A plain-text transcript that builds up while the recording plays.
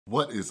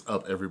What is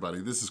up,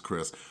 everybody? This is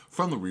Chris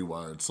from the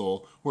Rewired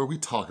Soul, where we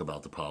talk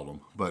about the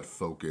problem, but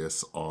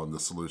focus on the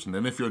solution.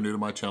 And if you're new to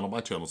my channel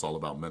is all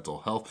about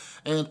mental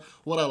health. And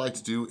what I like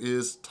to do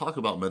is talk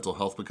about mental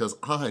health because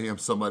I am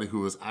somebody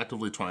who is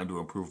actively trying to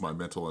improve my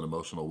mental and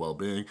emotional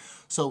well-being.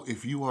 So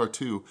if you are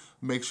too,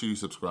 make sure you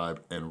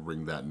subscribe and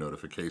ring that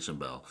notification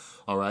bell.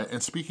 All right,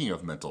 and speaking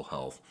of mental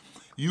health,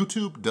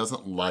 YouTube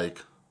doesn't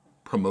like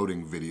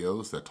promoting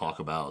videos that talk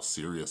about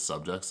serious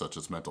subjects such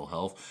as mental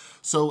health.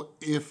 So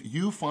if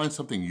you find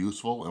something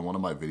useful in one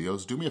of my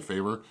videos, do me a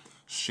favor,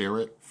 share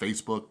it,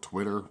 Facebook,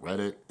 Twitter,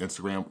 Reddit,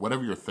 Instagram,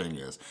 whatever your thing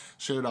is.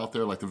 Share it out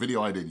there. Like the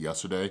video I did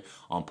yesterday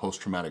on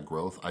post-traumatic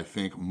growth, I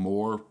think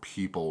more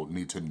people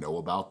need to know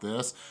about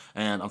this.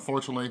 And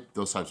unfortunately,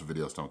 those types of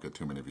videos don't get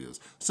too many views.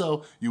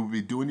 So you would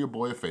be doing your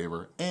boy a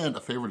favor and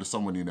a favor to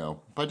someone you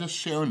know by just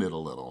sharing it a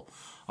little.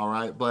 All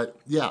right, but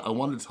yeah, I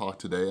wanted to talk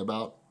today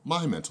about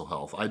my mental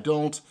health. I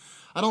don't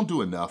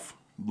do enough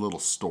little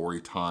story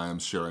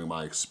times sharing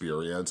my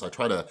experience. I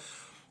try to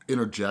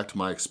interject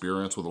my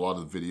experience with a lot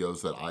of the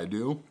videos that I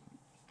do.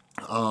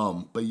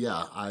 But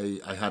yeah,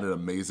 I had an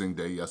amazing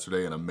day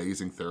yesterday, an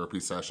amazing therapy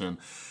session. And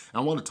I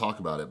want to talk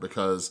about it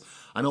because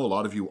I know a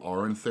lot of you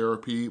are in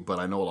therapy, but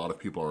I know a lot of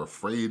people are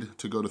afraid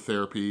to go to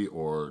therapy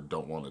or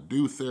don't want to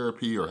do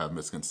therapy or have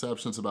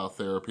misconceptions about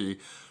therapy.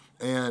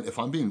 And if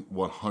I'm being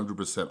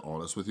 100%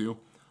 honest with you,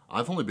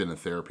 I've only been in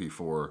therapy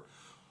for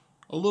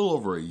a little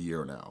over a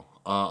year now.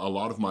 A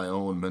lot of my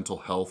own mental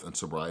health and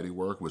sobriety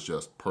work was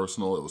just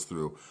personal. It was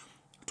through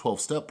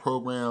 12-step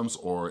programs,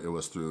 or it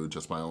was through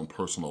just my own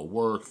personal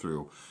work,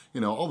 through,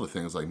 all the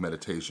things like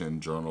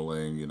meditation,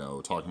 journaling,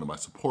 talking to my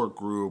support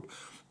group,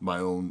 my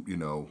own,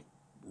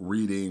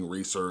 reading,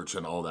 research,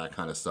 and all that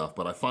kind of stuff.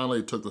 But I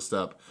finally took the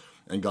step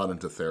and got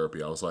into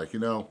therapy. I was like,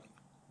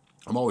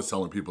 I'm always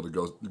telling people to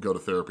go to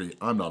therapy.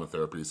 I'm not in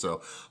therapy.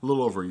 So a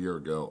little over a year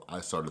ago, I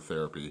started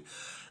therapy.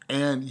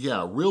 And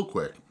yeah, real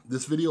quick,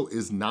 this video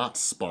is not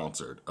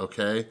sponsored,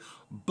 okay?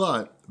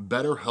 But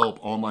BetterHelp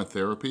Online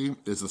Therapy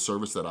is a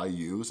service that I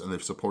use, and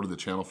they've supported the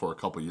channel for a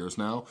couple years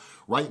now.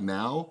 Right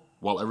now,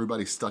 while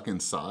everybody's stuck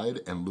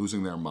inside and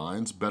losing their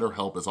minds,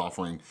 BetterHelp is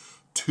offering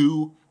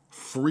 2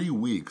 free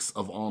weeks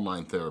of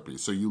online therapy.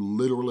 So you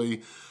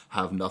literally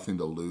have nothing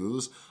to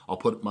lose. I'll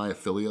put my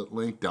affiliate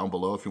link down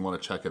below if you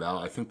want to check it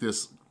out. I think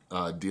this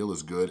deal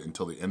is good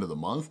until the end of the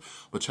month,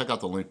 but check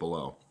out the link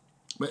below.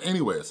 But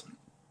anyways,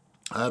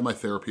 I had my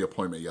therapy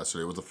appointment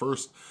yesterday. It was the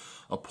first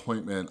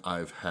appointment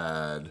I've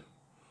had,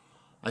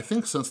 I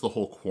think, since the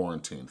whole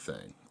quarantine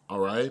thing, all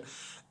right?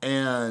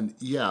 And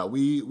yeah,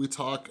 we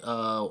talk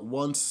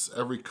once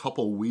every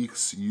couple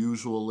weeks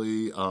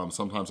usually.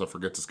 Sometimes I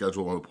forget to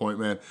schedule an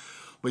appointment.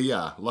 But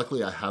yeah,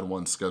 luckily I had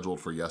one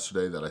scheduled for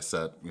yesterday that I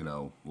set,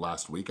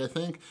 last week, I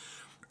think.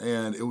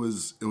 And it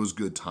was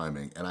good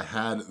timing. And I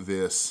had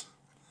this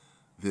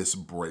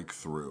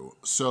breakthrough.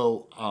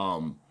 So,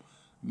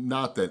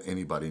 not that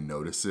anybody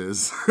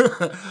notices.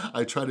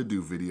 I try to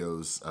do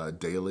videos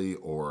daily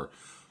or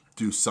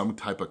do some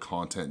type of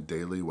content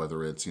daily,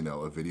 whether it's,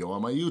 a video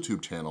on my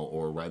YouTube channel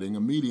or writing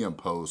a Medium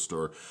post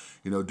or,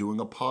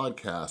 doing a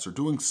podcast or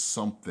doing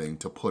something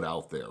to put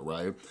out there,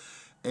 right?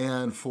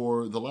 And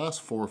for the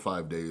last 4 or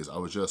 5 days, I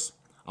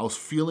was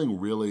feeling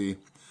really,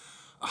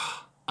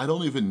 I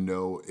don't even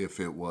know if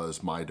it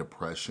was my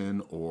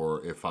depression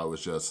or if I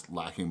was just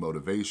lacking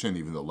motivation,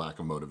 even though lack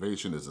of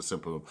motivation is a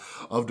symptom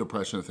of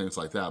depression and things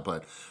like that,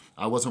 but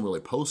I wasn't really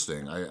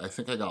posting. I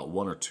think I got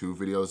 1 or 2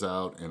 videos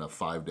out in a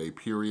 5-day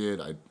period.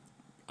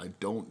 I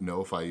don't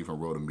know if I even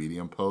wrote a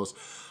Medium post,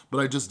 but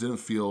I just didn't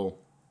feel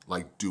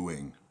like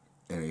doing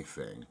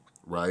anything,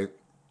 right?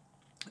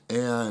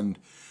 And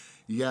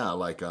yeah,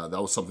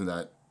 that was something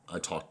that I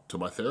talked to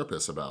my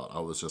therapist about. I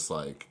was just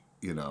like,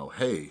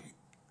 hey,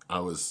 I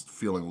was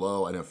feeling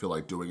low. I didn't feel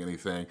like doing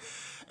anything.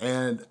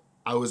 And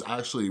I was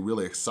actually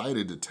really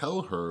excited to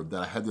tell her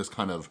that I had this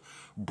kind of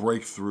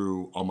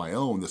breakthrough on my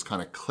own, this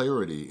kind of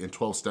clarity. In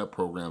 12-step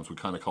programs, we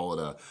kind of call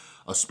it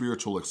a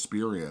spiritual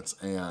experience.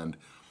 And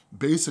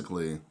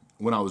basically,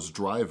 when I was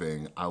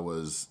driving, I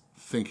was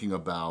thinking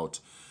about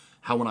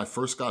how when I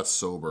first got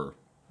sober,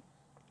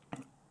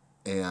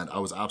 and I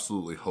was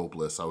absolutely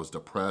hopeless. I was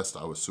depressed,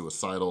 I was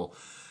suicidal.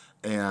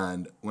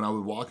 And when I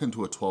would walk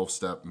into a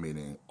 12-step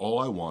meeting,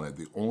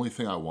 the only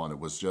thing I wanted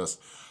was just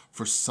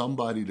for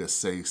somebody to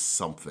say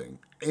something,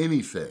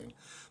 anything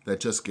that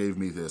just gave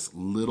me this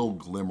little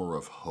glimmer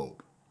of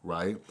hope,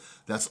 right?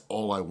 That's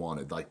all I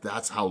wanted.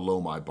 That's how low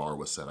my bar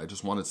was set. I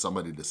just wanted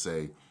somebody to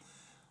say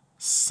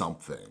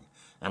something.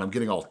 And I'm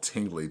getting all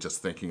tingly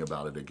just thinking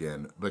about it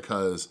again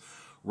because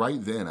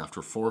right then,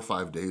 after 4 or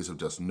 5 days of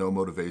just no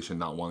motivation,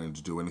 not wanting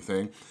to do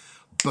anything,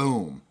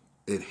 boom,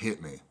 it hit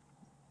me.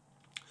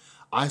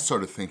 I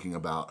started thinking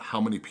about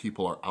how many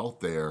people are out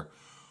there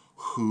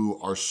who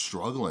are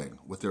struggling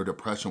with their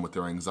depression, with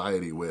their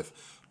anxiety, with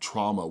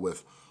trauma,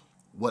 with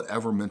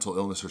whatever mental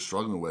illness they're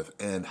struggling with,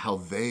 and how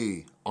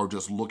they are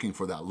just looking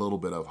for that little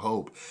bit of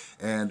hope.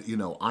 And,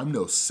 I'm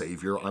no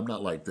savior. I'm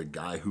not like the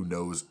guy who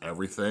knows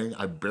everything.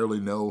 I barely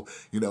know,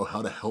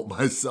 how to help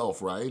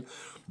myself, right?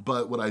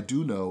 But what I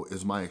do know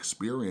is my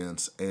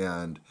experience,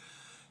 and,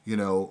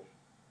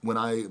 when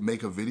I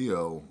make a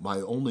video, my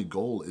only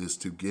goal is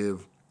to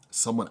give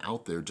someone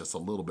out there just a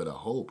little bit of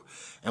hope.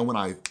 And when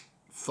I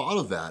thought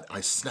of that, I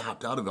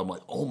snapped out of it. I'm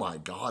like, oh my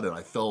God, and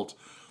I felt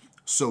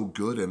so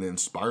good, and it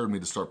inspired me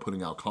to start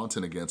putting out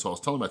content again. So I was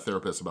telling my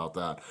therapist about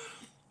that.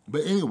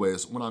 But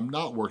anyways, when I'm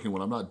not working,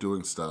 when I'm not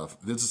doing stuff,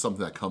 this is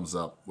something that comes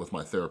up with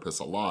my therapist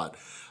a lot,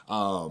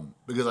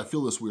 because I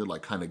feel this weird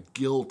like kind of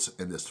guilt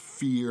and this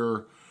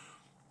fear,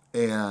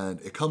 and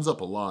it comes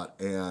up a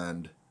lot,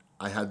 and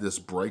I had this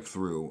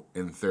breakthrough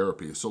in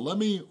therapy. So let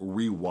me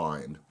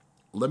rewind.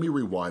 Let me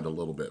rewind a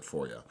little bit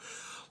for you.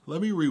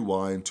 Let me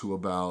rewind to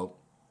about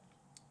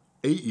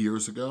 8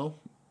 years ago,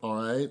 all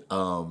right?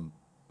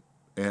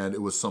 And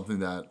it was something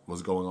that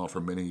was going on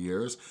for many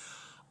years.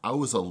 I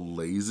was a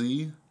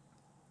lazy,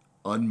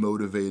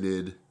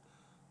 unmotivated,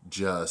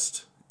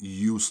 just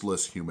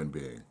useless human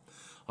being,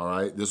 all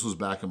right? This was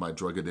back in my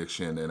drug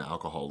addiction and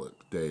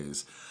alcoholic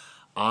days.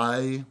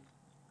 I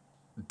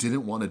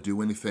didn't want to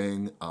do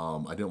anything.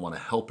 I didn't want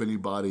to help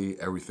anybody.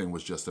 Everything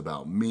was just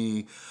about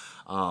me.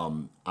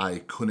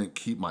 I couldn't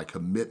keep my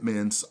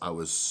commitments. I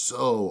was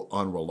so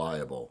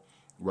unreliable,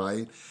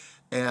 right?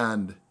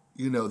 And,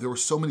 there were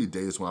so many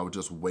days when I would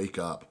just wake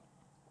up.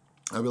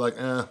 I'd be like,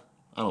 I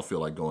don't feel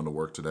like going to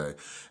work today.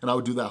 And I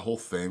would do that whole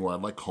thing where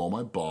I'd like call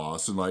my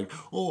boss and like,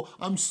 oh,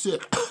 I'm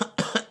sick,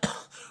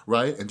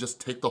 right? And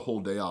just take the whole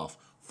day off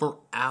for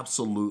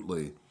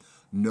absolutely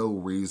no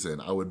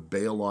reason. I would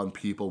bail on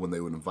people when they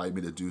would invite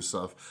me to do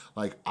stuff.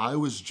 Like, I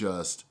was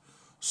just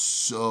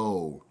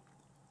so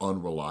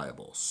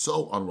unreliable,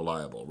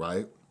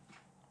 right?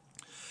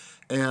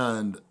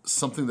 And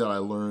something that I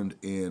learned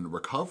in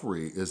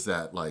recovery is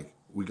that, like,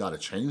 we got to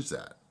change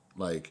that.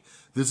 Like,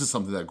 this is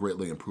something that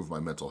greatly improved my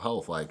mental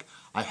health. Like,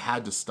 I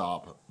had to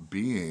stop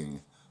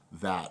being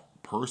that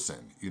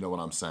person, you know what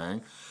I'm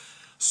saying?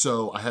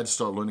 So I had to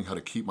start learning how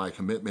to keep my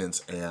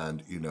commitments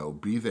and,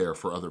 be there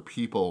for other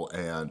people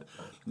and,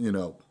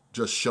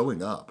 just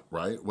showing up,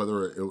 right?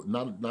 Whether it,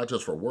 not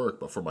just for work,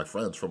 but for my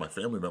friends, for my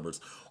family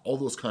members, all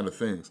those kind of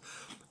things.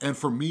 And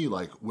for me,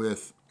 like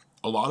with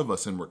a lot of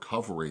us in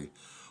recovery,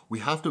 we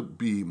have to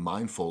be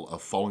mindful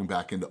of falling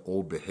back into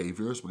old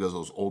behaviors, because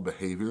those old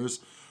behaviors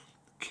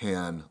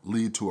can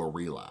lead to a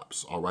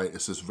relapse, all right?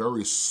 It's this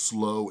very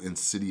slow,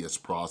 insidious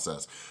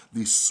process.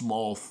 These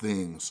small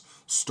things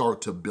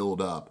start to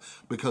build up,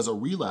 because a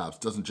relapse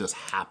doesn't just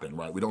happen,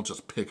 right? We don't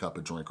just pick up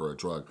a drink or a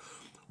drug.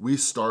 We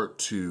start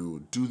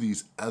to do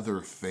these other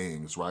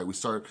things, right? We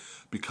start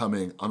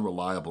becoming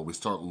unreliable. We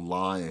start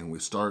lying. We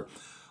start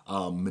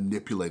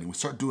manipulating. We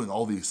start doing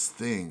all these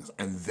things,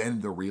 and then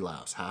the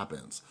relapse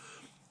happens.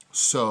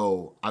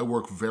 So I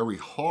work very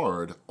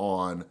hard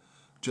on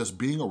just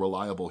being a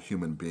reliable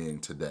human being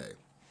today.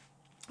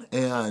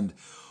 And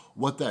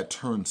what that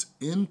turns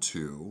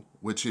into,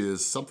 which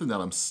is something that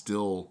I'm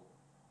still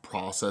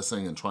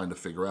processing and trying to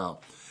figure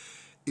out,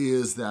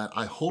 is that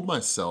I hold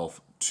myself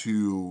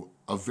to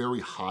a very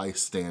high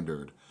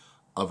standard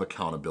of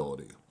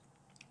accountability,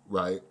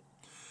 right?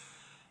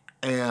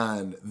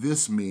 And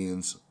this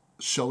means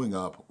showing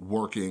up,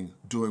 working,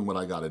 doing what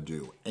I gotta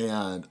do.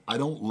 And I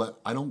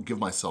don't give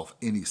myself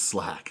any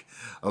slack,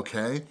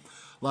 okay?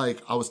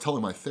 Like, I was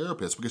telling my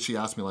therapist, because she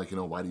asked me, like,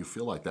 why do you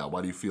feel like that?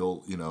 Why do you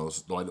feel,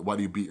 why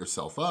do you beat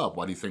yourself up?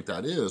 Why do you think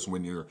that is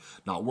when you're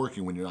not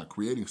working, when you're not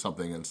creating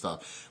something and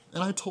stuff?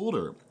 And I told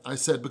her, I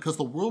said, because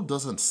the world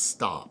doesn't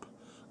stop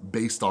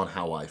based on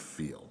how I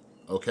feel,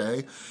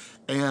 okay?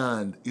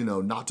 And,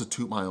 not to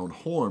toot my own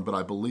horn, but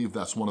I believe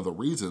that's one of the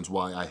reasons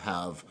why I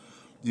have,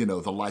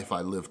 the life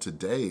I live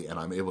today, and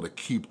I'm able to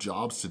keep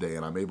jobs today,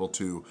 and I'm able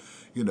to,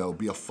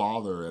 be a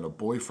father and a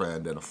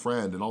boyfriend and a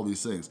friend and all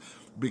these things,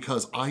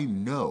 because I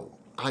know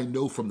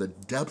from the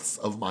depths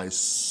of my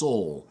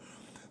soul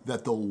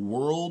that the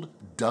world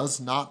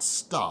does not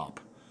stop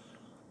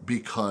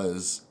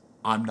because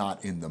I'm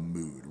not in the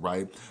mood,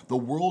 right? The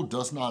world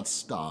does not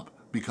stop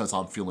because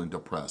I'm feeling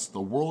depressed.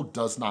 The world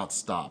does not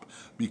stop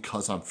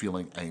because I'm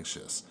feeling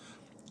anxious.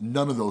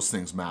 None of those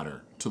things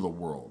matter to the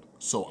world.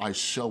 So I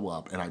show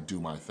up and I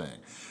do my thing.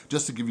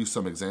 Just to give you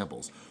some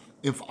examples,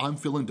 if I'm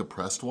feeling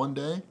depressed one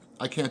day,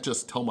 I can't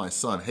just tell my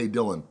son, hey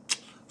Dylan,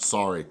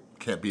 sorry,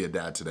 can't be a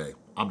dad today.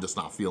 I'm just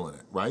not feeling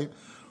it, right?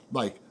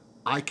 Like,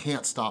 I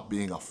can't stop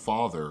being a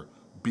father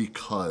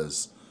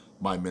because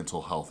my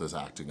mental health is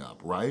acting up,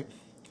 right?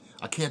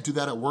 I can't do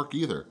that at work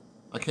either.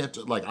 I can't,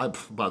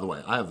 by the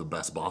way, I have the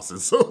best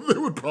bosses, so they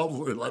would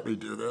probably let me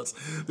do this.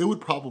 They would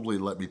probably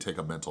let me take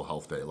a mental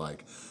health day,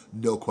 like,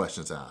 no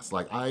questions asked.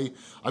 Like,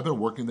 I've been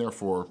working there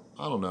for,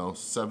 I don't know,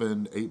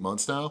 7, 8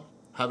 months now.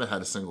 Haven't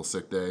had a single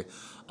sick day.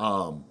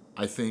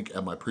 I think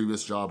at my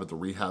previous job at the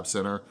rehab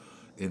center,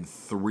 in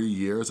 3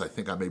 years, I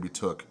think I maybe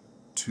took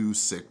 2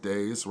 sick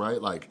days, right?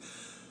 Like,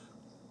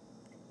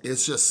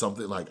 it's just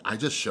something, like, I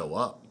just show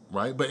up.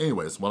 right? But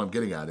anyways, what I'm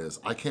getting at is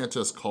I can't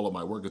just call up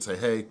my work and say,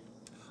 hey,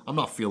 I'm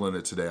not feeling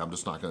it today, I'm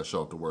just not gonna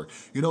show up to work.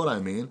 You know what I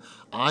mean?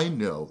 I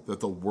know that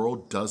the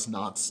world does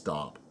not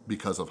stop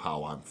because of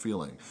how I'm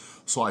feeling.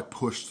 So I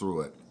push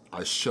through it.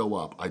 I show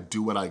up, I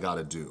do what I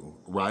gotta do,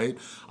 right?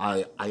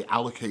 I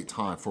allocate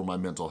time for my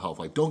mental health.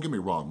 Like, don't get me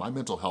wrong, my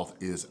mental health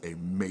is a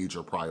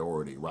major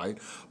priority, right?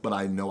 But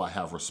I know I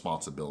have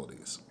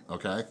responsibilities,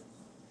 okay?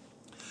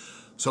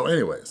 So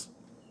anyways,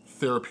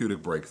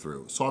 therapeutic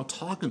breakthrough. So I'm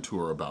talking to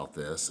her about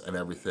this and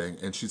everything,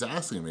 and she's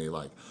asking me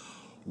like,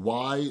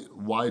 why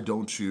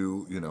don't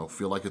you,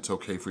 feel like it's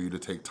okay for you to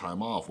take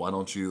time off? Why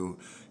don't you,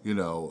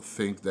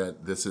 think that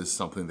this is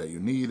something that you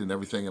need and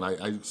everything? And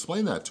I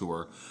explained that to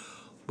her,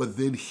 but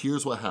then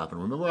here's what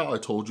happened. Remember how I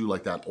told you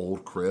like that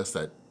old Chris,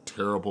 that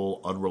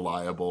terrible,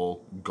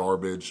 unreliable,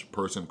 garbage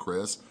person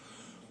Chris?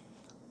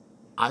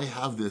 I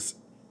have this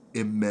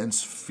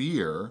immense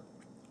fear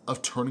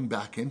of turning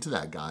back into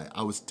that guy.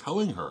 I was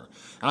telling her,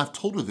 and I've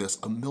told her this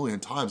a million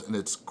times, and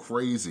it's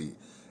crazy.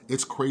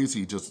 It's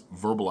crazy just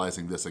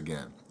verbalizing this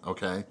again,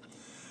 okay?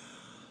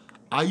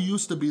 I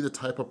used to be the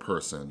type of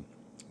person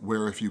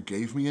where if you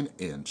gave me an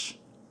inch,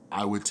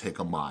 I would take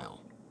a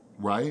mile,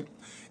 right?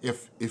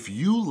 If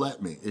you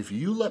let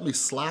me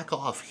slack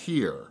off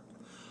here,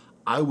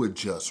 I would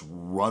just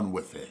run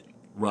with it,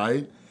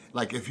 right?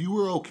 Like if you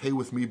were okay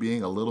with me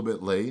being a little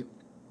bit late,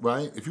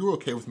 right? If you were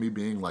okay with me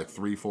being like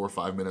 3, 4,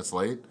 5 minutes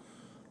late,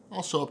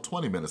 I'll show up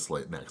 20 minutes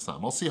late next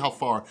time. I'll see how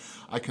far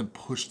I can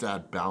push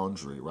that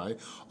boundary, right?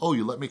 Oh,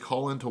 you let me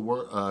call in to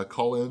work,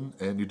 call in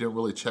and you didn't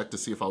really check to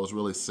see if I was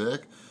really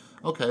sick?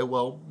 Okay,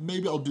 well,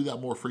 maybe I'll do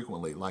that more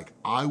frequently. Like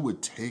I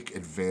would take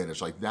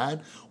advantage. Like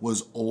that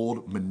was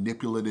old,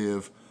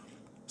 manipulative,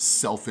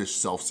 selfish,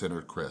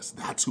 self-centered Chris.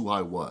 That's who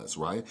I was,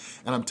 right?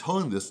 And I'm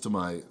telling this to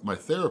my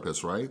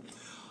therapist, right?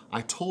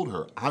 I told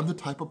her, I'm the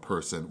type of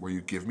person where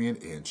you give me an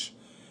inch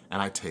and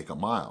I take a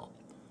mile.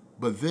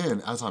 But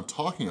then as I'm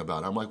talking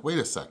about it, I'm like, wait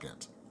a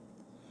second.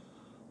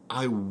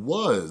 I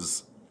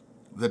was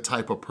the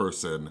type of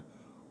person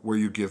where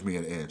you give me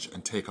an inch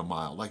and take a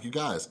mile. Like you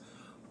guys,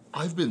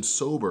 I've been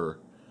sober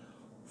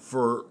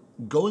for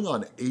going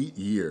on 8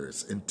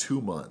 years in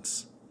 2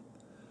 months.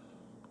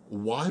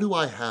 Why do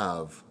I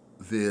have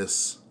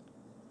this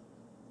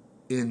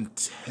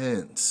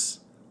intense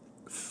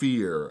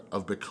fear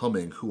of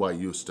becoming who I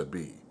used to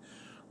be,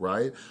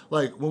 right?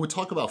 Like when we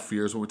talk about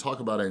fears, when we talk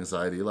about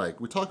anxiety, like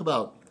we talk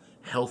about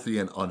healthy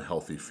and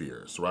unhealthy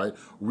fears, right?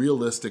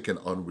 Realistic and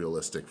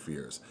unrealistic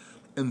fears.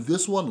 And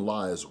this one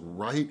lies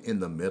right in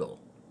the middle.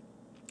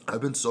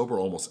 I've been sober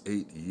almost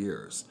 8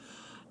 years.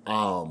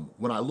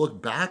 When I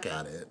look back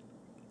at it,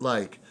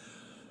 like,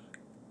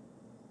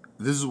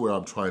 this is where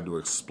I'm trying to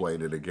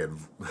explain it again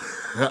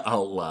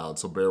out loud,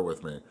 so bear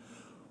with me.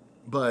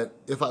 But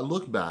if I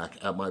look back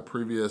at my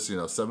previous,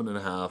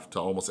 7.5 to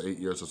almost 8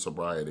 years of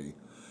sobriety,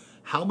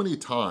 how many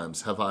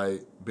times have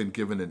I been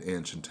given an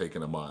inch and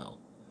taken a mile?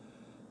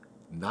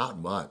 Not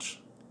much.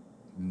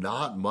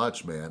 Not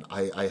much, man.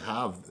 I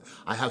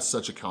have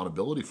such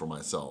accountability for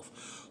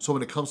myself. So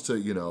when it comes to,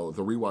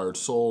 the Rewired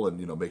Soul and,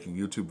 making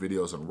YouTube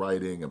videos and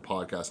writing and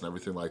podcasts and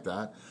everything like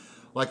that,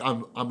 like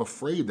I'm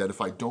afraid that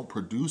if I don't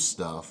produce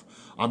stuff,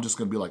 I'm just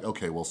gonna be like,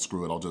 okay, well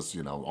screw it, I'll just,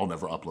 I'll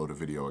never upload a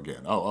video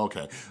again. Oh,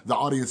 okay. The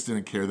audience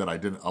didn't care that I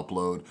didn't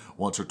upload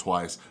once or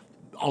twice.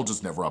 I'll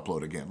just never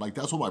upload again. Like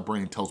that's what my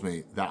brain tells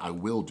me that I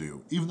will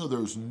do, even though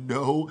there's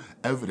no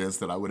evidence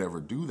that I would ever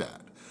do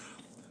that.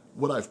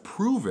 What I've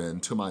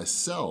proven to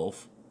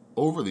myself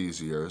over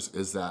these years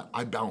is that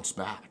I bounce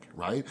back,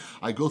 right?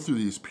 I go through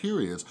these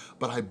periods,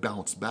 but I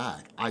bounce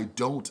back. I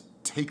don't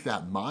take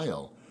that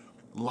mile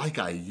like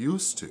I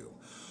used to.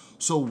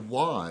 So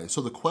why?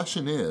 So the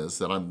question is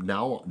that I'm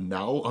now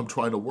I'm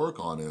trying to work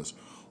on is,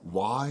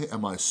 why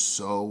am I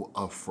so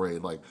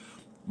afraid? Like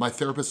my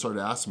therapist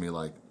started asking me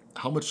like,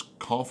 how much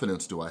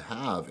confidence do I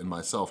have in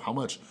myself? How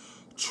much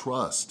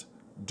trust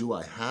do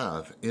I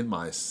have in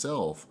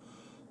myself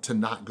to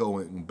not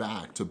going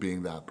back to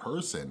being that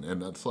person?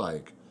 And it's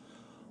like,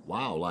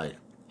 wow, like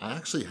I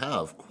actually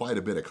have quite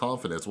a bit of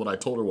confidence. What I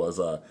told her was,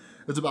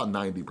 it's about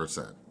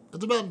 90%.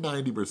 It's about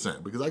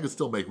 90% because I can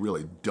still make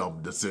really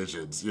dumb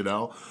decisions,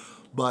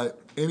 But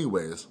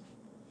anyways,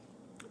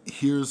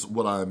 here's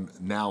what I'm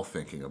now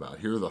thinking about.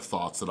 Here are the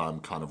thoughts that I'm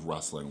kind of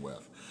wrestling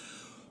with.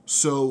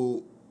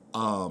 So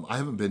I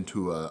haven't been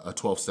to a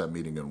 12-step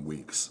meeting in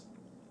weeks.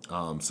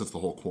 Since the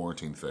whole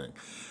quarantine thing.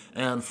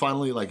 And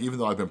finally, like, even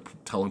though I've been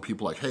telling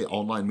people like, hey,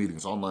 online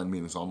meetings,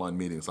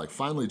 like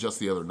finally just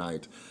the other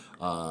night,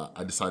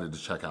 I decided to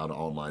check out an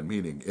online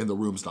meeting,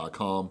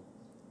 intherooms.com.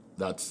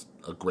 That's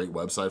a great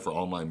website for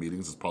online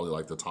meetings. It's probably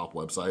like the top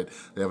website.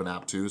 They have an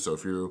app too. So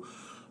if you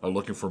are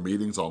looking for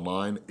meetings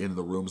online,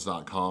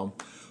 intherooms.com.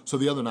 So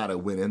the other night I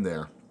went in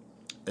there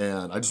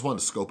and I just wanted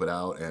to scope it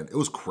out, and it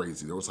was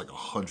crazy. There was like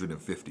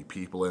 150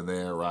 people in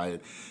there,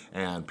 right?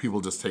 And people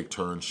just take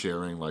turns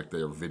sharing like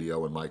their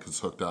video and mic is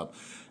hooked up.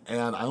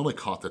 And I only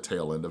caught the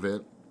tail end of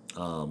it.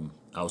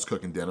 I was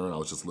cooking dinner and I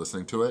was just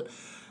listening to it.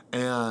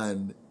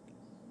 And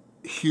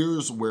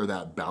here's where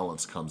that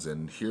balance comes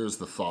in. Here's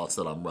the thoughts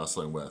that I'm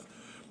wrestling with.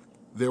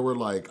 there were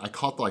like, I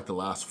caught like the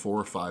last 4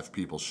 or 5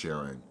 people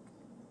sharing.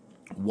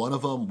 One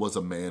of them was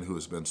a man who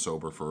has been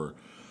sober for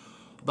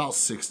about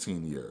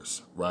 16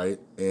 years, right?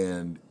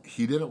 And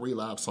he didn't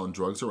relapse on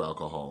drugs or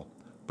alcohol,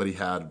 but he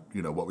had,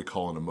 what we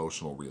call an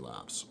emotional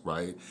relapse,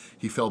 right?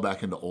 He fell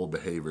back into old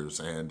behaviors,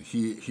 and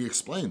he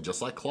explained,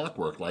 just like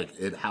clockwork, like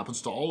it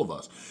happens to all of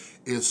us.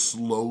 It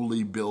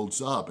slowly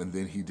builds up, and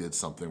then he did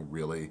something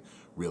really,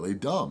 really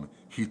dumb.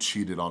 He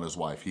cheated on his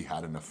wife. He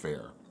had an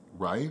affair,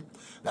 right?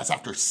 That's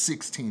after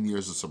 16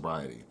 years of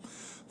sobriety.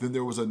 Then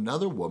there was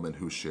another woman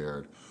who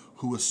shared,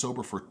 who was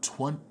sober for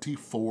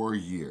 24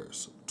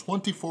 years.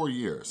 24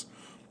 years.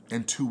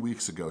 And 2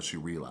 weeks ago, she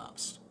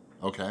relapsed,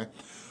 okay?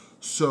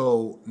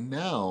 So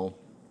now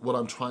what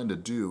I'm trying to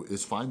do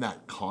is find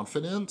that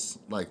confidence,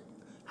 like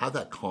have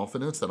that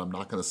confidence that I'm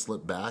not gonna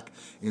slip back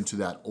into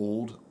that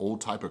old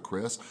type of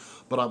Chris,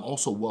 but I'm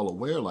also well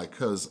aware, like,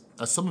 cause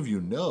as some of you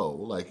know,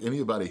 like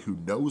anybody who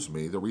knows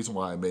me, the reason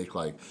why I make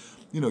like,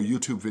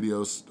 YouTube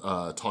videos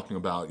talking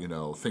about,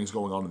 things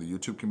going on in the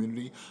YouTube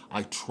community,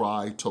 I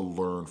try to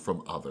learn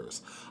from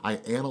others. I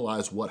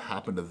analyze what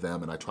happened to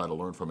them and I try to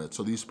learn from it.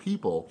 So these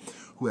people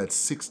who had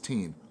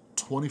 16,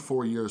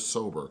 24 years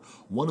sober,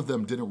 one of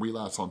them didn't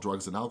relapse on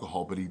drugs and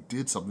alcohol, but he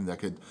did something that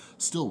could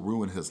still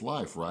ruin his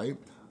life, right?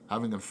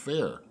 Having an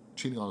affair,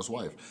 cheating on his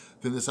wife.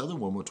 Then this other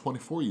woman with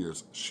 24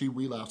 years, she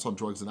relapsed on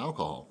drugs and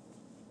alcohol.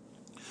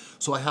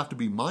 So I have to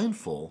be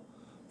mindful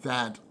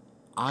that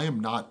I am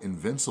not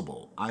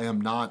invincible. I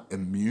am not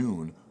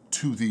immune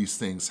to these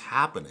things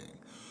happening.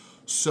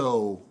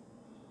 So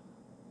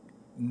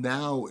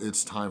now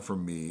it's time for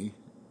me,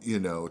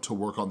 to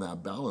work on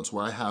that balance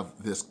where I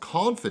have this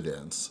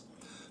confidence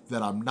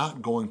that I'm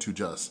not going to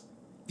just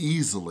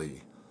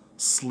easily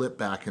slip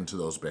back into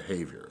those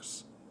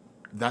behaviors.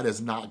 That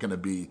is not gonna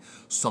be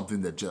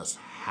something that just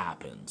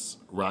happens,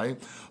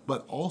 right?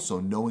 But also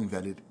knowing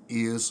that it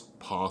is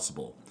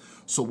possible.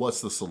 So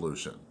what's the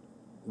solution?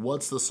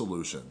 What's the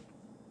solution?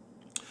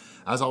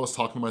 As I was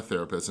talking to my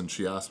therapist and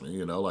she asked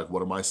me, like,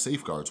 what are my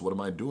safeguards? What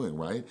am I doing,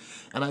 right?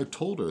 And I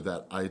told her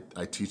that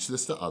I teach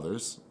this to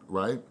others,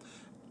 right?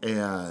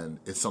 And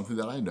it's something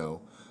that I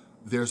know.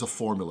 There's a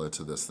formula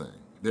to this thing.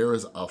 There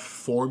is a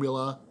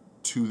formula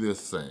to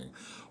this thing.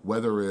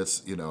 Whether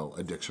it's,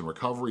 addiction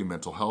recovery,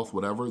 mental health,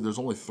 whatever, there's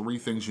only 3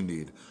 things you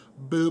need.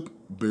 Boop,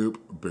 boop,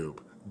 boop.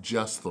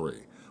 Just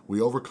 3. We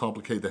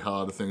overcomplicate the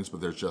hell out of things, but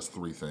there's just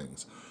 3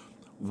 things.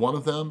 One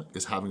of them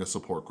is having a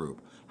support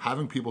group.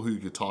 Having people who you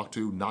could talk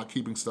to, not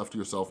keeping stuff to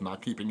yourself,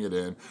 not keeping it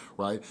in,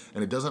 right?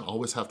 And it doesn't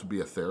always have to be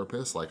a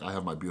therapist. Like I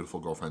have my beautiful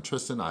girlfriend,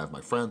 Tristan. I have my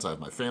friends, I have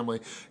my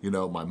family.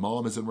 My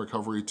mom is in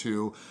recovery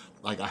too.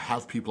 Like I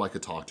have people I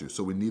could talk to.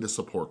 So we need a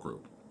support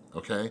group,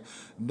 okay?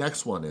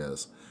 Next one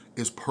is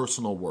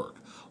personal work.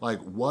 Like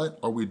what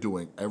are we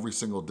doing every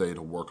single day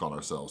to work on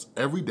ourselves?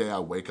 Every day I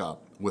wake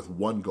up with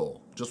one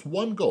goal, just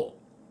one goal.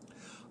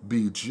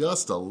 Be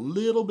just a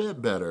little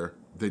bit better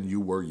than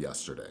you were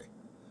yesterday.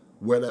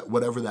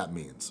 Whatever that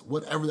means,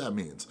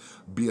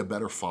 Be a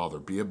better father,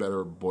 be a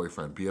better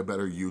boyfriend, be a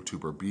better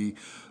YouTuber,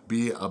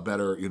 be a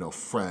better,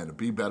 friend,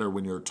 be better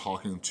when you're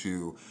talking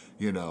to,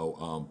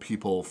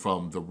 people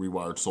from the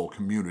Rewired Soul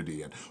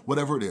community, and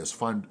whatever it is,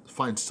 find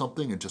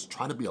something and just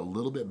try to be a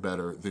little bit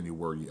better than you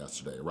were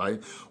yesterday,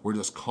 right? We're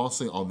just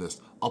constantly on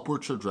this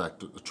upward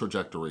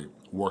trajectory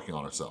working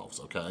on ourselves,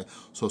 okay?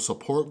 So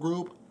support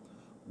group,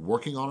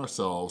 working on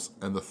ourselves,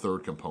 and the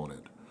third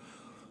component,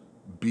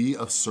 be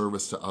of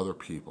service to other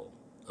people,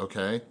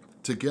 okay?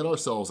 To get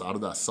ourselves out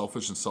of that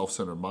selfish and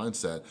self-centered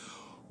mindset,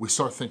 we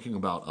start thinking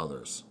about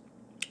others.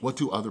 What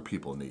do other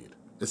people need?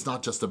 It's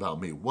not just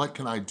about me. What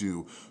can I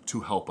do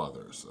to help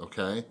others,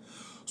 okay?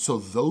 So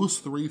those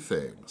 3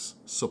 things,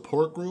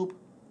 support group,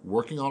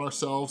 working on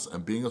ourselves,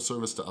 and being of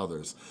service to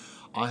others,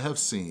 I have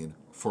seen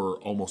for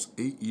almost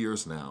 8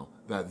 years now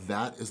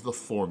that is the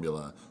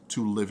formula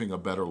to living a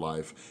better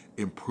life,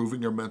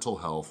 improving your mental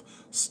health,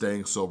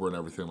 staying sober, and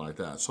everything like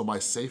that. So my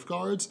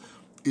safeguards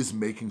is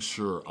making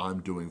sure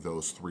I'm doing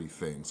those 3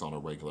 things on a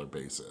regular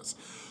basis.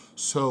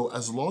 So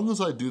as long as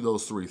I do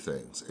those 3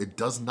 things, it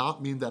does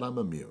not mean that I'm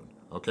immune,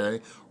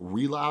 okay?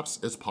 Relapse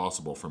is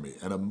possible for me.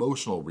 An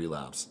emotional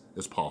relapse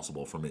is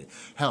possible for me.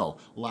 Hell,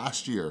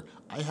 last year,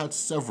 I had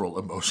several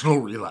emotional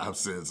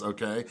relapses,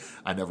 okay?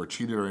 I never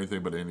cheated or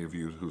anything, but any of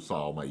you who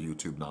saw all my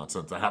YouTube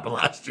nonsense that happened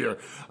last year,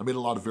 I made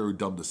a lot of very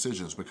dumb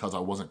decisions because I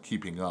wasn't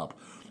keeping up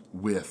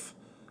with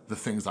the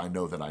things I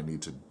know that I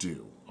need to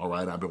do, all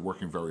right? I've been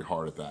working very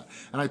hard at that.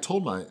 And I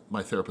told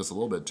my therapist a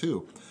little bit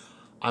too,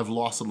 I've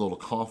lost a little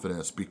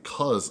confidence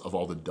because of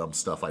all the dumb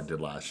stuff I did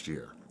last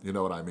year. You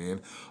know what I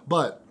mean?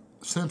 But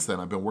since then,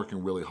 I've been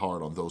working really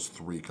hard on those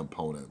 3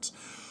 components.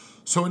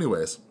 So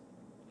anyways,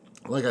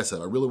 like I said,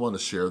 I really want to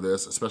share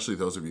this, especially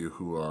those of you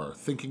who are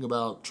thinking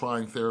about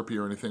trying therapy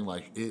or anything.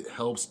 Like, it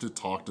helps to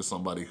talk to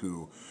somebody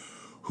who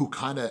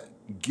kind of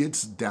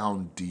gets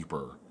down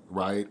deeper,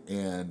 right?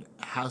 And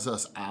has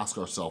us ask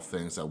ourselves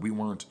things that we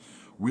weren't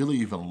really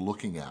even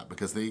looking at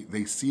because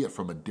they see it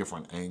from a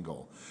different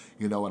angle.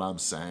 You know what I'm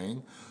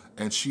saying?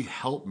 And she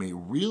helped me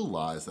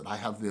realize that I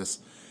have this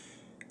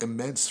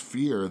immense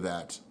fear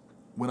that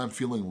when I'm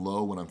feeling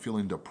low, when I'm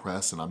feeling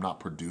depressed and I'm not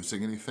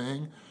producing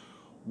anything,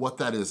 what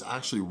that is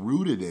actually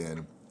rooted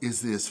in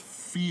is this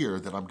fear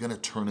that I'm gonna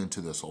turn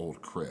into this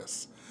old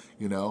Chris,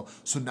 you know?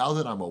 So now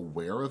that I'm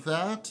aware of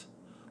that,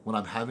 when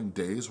I'm having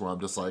days where I'm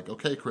just like,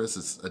 okay, Chris,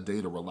 it's a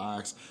day to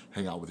relax,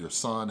 hang out with your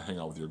son, hang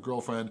out with your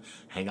girlfriend,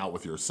 hang out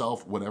with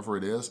yourself, whatever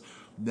it is,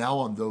 now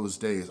on those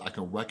days, I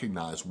can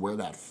recognize where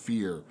that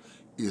fear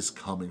is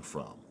coming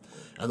from.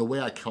 And the way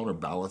I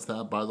counterbalance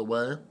that, by the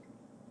way,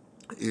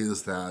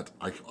 is that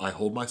I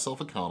hold myself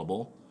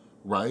accountable,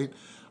 right?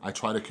 I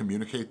try to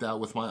communicate that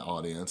with my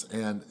audience,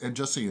 and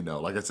just so you know,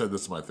 like I said,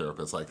 this is my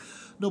therapist, like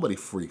nobody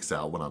freaks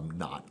out when I'm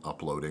not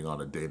uploading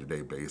on a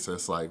day-to-day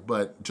basis, like,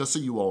 but just so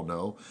you all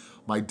know,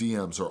 my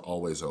DMs are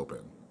always open.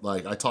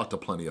 Like I talked to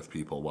plenty of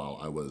people while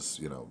I was,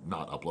 you know,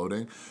 not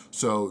uploading,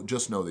 so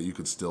just know that you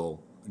could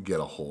still get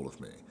a hold of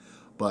me.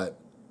 But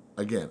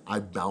again, I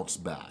bounce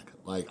back.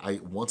 Like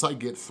once I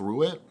get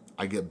through it,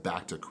 I get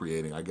back to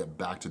creating, I get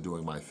back to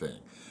doing my thing.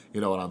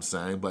 You know what I'm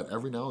saying? But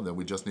every now and then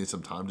we just need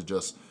some time to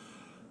just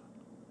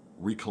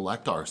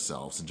recollect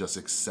ourselves and just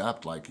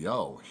accept like,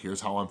 yo,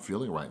 here's how I'm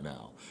feeling right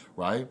now,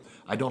 right?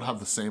 I don't have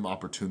the same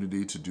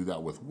opportunity to do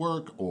that with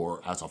work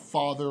or as a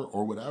father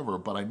or whatever,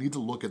 but I need to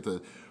look at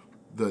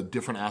the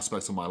different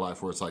aspects of my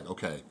life where it's like,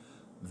 okay,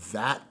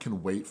 that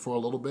can wait for a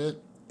little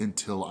bit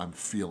until I'm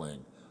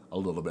feeling a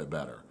little bit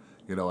better.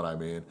 You know what I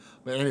mean?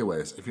 But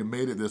anyways, if you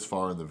made it this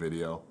far in the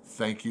video,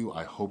 thank you.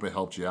 I hope it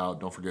helped you out.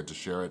 Don't forget to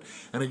share it.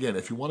 And again,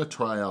 if you want to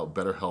try out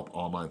BetterHelp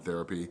Online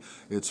Therapy,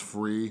 it's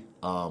free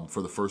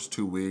for the first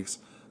 2 weeks.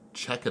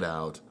 Check it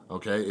out,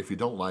 okay? If you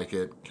don't like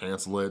it,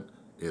 cancel it.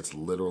 It's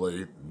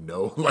literally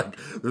no, like,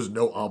 there's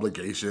no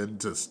obligation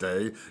to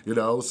stay, you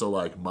know? So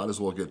like, might as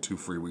well get 2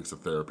 free weeks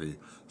of therapy,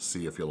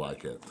 see if you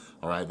like it.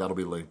 All right, that'll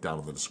be linked down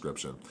in the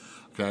description.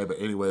 Okay,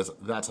 but anyways,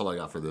 that's all I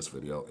got for this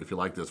video. If you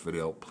like this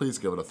video, please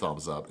give it a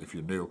thumbs up. If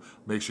you're new,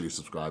 make sure you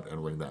subscribe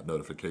and ring that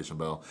notification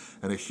bell.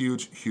 And a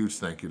huge, huge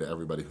thank you to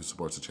everybody who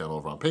supports the channel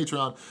over on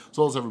Patreon, as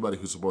well as everybody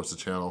who supports the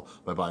channel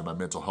by buying my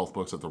mental health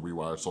books at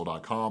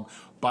therewiredsoul.com.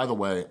 By the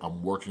way,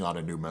 I'm working on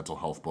a new mental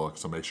health book,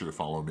 so make sure to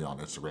follow me on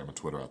Instagram and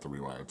Twitter at The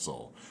Rewired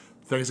Soul.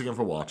 Thanks again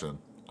for watching.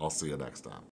 I'll see you next time.